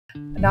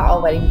Not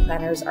all wedding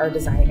planners are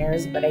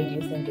designers, but I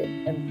do think,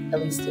 at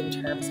least in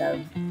terms of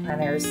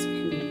planners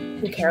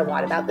who care a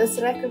lot about the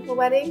aesthetic of a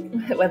wedding,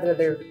 whether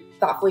they're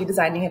thoughtfully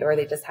designing it or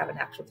they just have a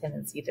natural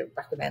tendency to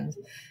recommend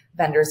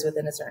vendors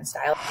within a certain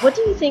style. What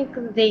do you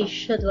think they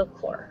should look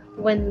for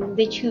when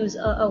they choose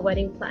a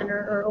wedding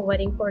planner or a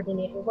wedding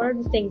coordinator? What are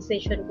the things they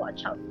should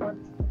watch out for?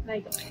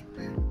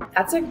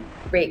 That's a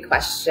great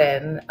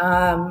question.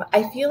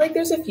 I feel like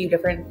there's a few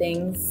different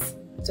things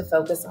to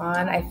focus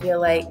on. I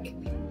feel like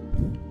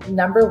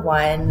number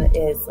one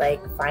is like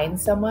find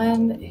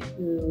someone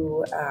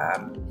who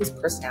whose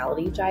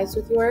personality jives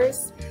with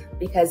yours,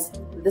 because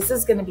this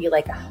is going to be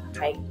like a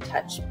high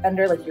touch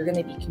vendor. Like you're going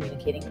to be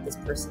communicating with this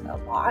person a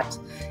lot,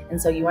 and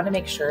so you want to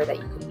make sure that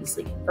you can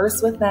easily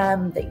converse with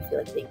them, that you feel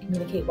like they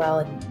communicate well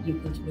and you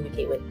can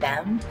communicate with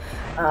them.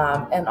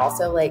 And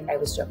also, like I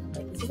was joking,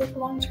 like this is like a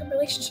long-term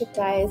relationship,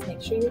 guys.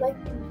 Make sure you like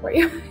me before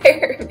you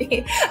hire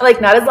me.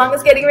 Like not as long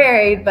as getting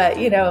married, but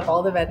you know, if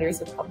all the vendors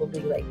would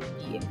probably like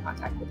be in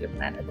contact with your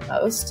planner the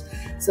most.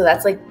 So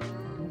that's like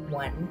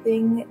one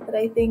thing that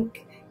I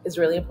think is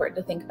really important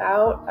to think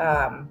about.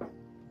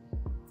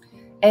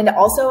 And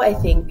also I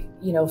think,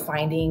 you know,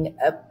 finding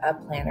a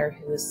planner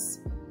whose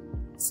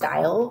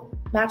style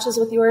matches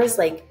with yours.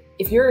 Like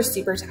if you're a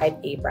super type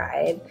A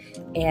bride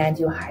and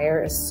you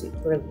hire a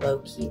super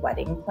low-key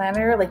wedding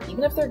planner, like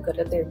even if they're good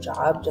at their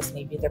job, just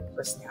maybe their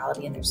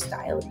personality and their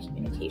style of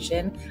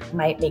communication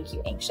might make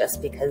you anxious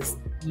because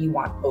you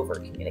want over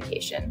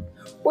communication,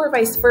 or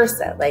vice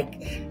versa.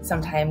 Like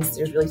sometimes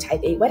there's really type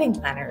A wedding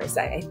planners.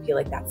 I feel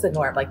like that's the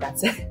norm. Like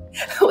that's a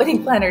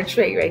wedding planner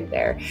trait right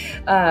there.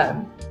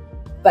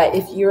 But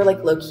if you're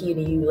like low key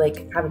and you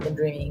like haven't been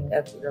dreaming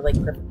of your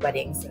like perfect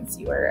wedding since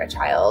you were a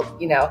child,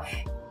 you know,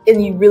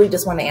 and you really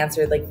just want to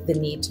answer like the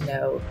need to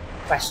know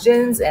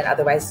questions and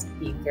otherwise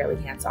be fairly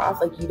hands off,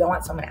 like you don't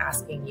want someone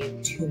asking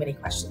you too many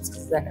questions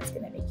because then it's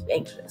going to make you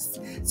anxious.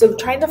 So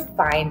trying to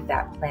find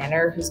that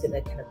planner who's going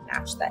to kind of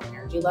match that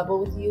energy level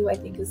with you, I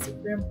think is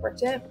super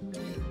important.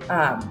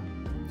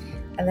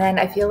 And then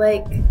I feel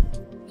like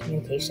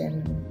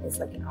communication is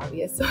like an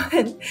obvious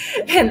one.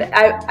 And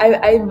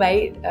I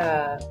might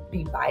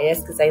be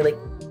biased because I like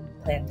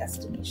plan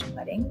destination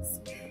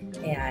weddings,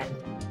 and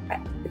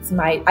it's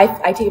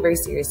I take it very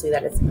seriously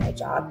that it's my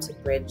job to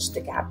bridge the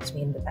gap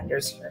between the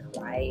vendors here in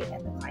Hawaii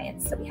and the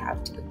clients that we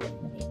have typically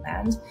in the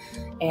mainland.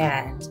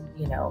 And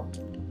you know,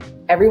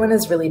 everyone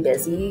is really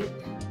busy,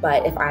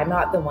 but if I'm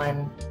not the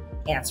one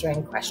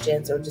answering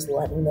questions or just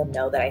letting them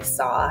know that I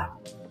saw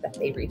that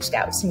they reached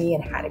out to me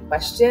and had a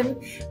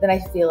question, then I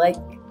feel like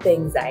the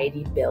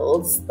anxiety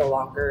builds the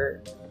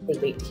longer they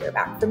wait to hear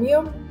back from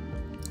you.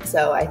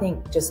 So I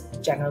think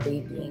just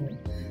generally being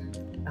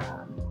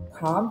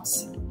prompt.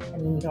 I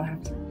mean, you don't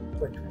have to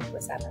work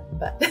 24/7,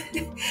 but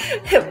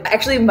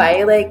actually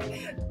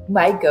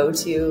my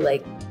go-to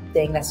like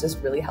thing that's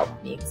just really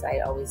helped me, because I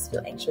always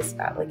feel anxious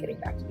about like getting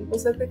back to people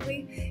so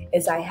quickly,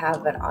 is I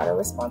have an auto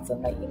response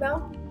on my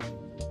email.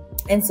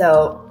 And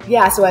so,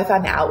 yeah, so if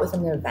I'm out with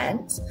an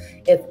event,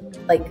 if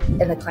like,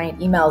 and the client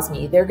emails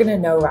me, they're going to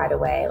know right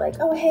away, like,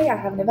 oh, hey, I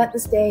have an event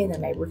this day, and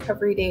then my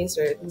recovery days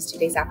or these 2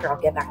 days after,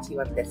 I'll get back to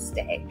you on this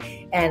day.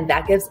 And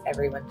that gives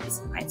everyone peace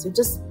of mind. So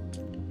just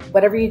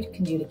whatever you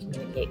can do to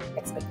communicate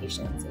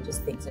expectations and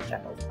just things in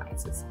general with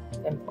clients is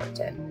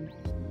important.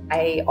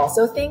 I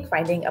also think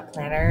finding a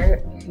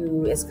planner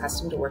who is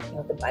accustomed to working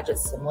with a budget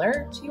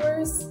similar to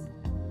yours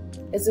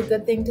is a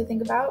good thing to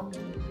think about.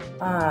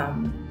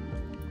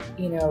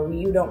 You know,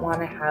 you don't want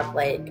to have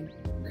like,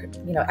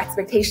 you know,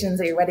 expectations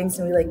that your wedding's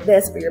gonna be like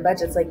this, but your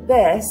budget's like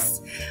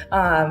this.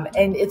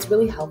 And it's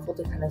really helpful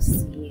to kind of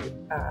see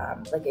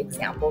like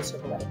examples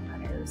from a wedding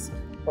planner's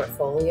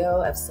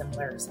portfolio of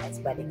similar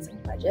sized weddings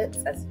and budgets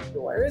as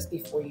yours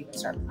before you even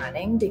start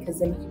planning, because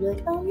then you can be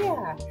like, oh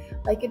yeah,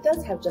 like it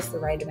does have just the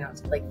right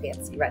amount of like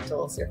fancy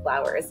rentals or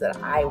flowers that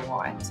I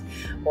want,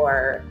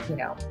 or, you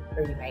know,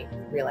 or you might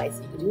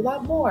realize you could do a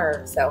lot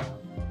more. So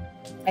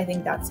I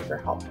think that's super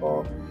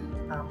helpful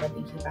when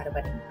thinking about a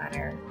wedding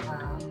planner.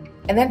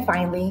 And then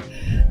finally,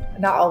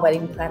 not all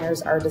wedding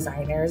planners are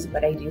designers,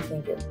 but I do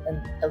think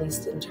at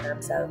least in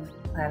terms of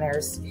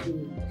planners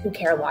who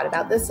care a lot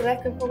about the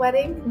aesthetic of a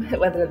wedding,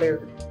 whether they're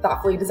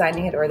thoughtfully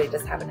designing it or they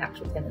just have a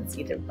natural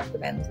tendency to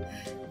recommend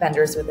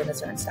vendors within a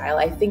certain style,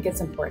 I think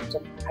it's important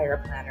to hire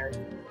a planner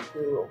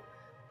who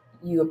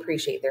you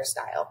appreciate their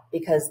style,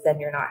 because then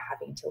you're not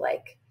having to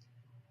like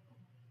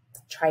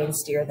try and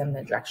steer them in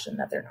a direction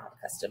that they're not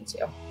accustomed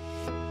to.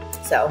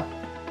 So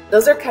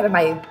those are kind of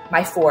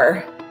my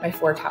four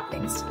top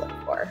things to look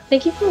for.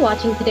 Thank you for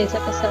watching today's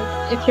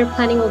episode. If you're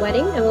planning a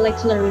wedding and would like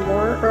to learn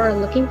more or are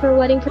looking for a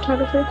wedding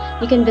photographer,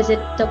 you can visit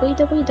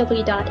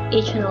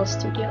www.HNL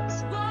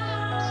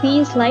Studios.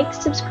 Please like,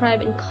 subscribe,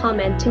 and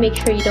comment to make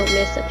sure you don't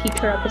miss a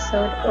future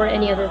episode or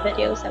any other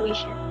videos that we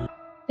share.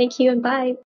 Thank you and bye!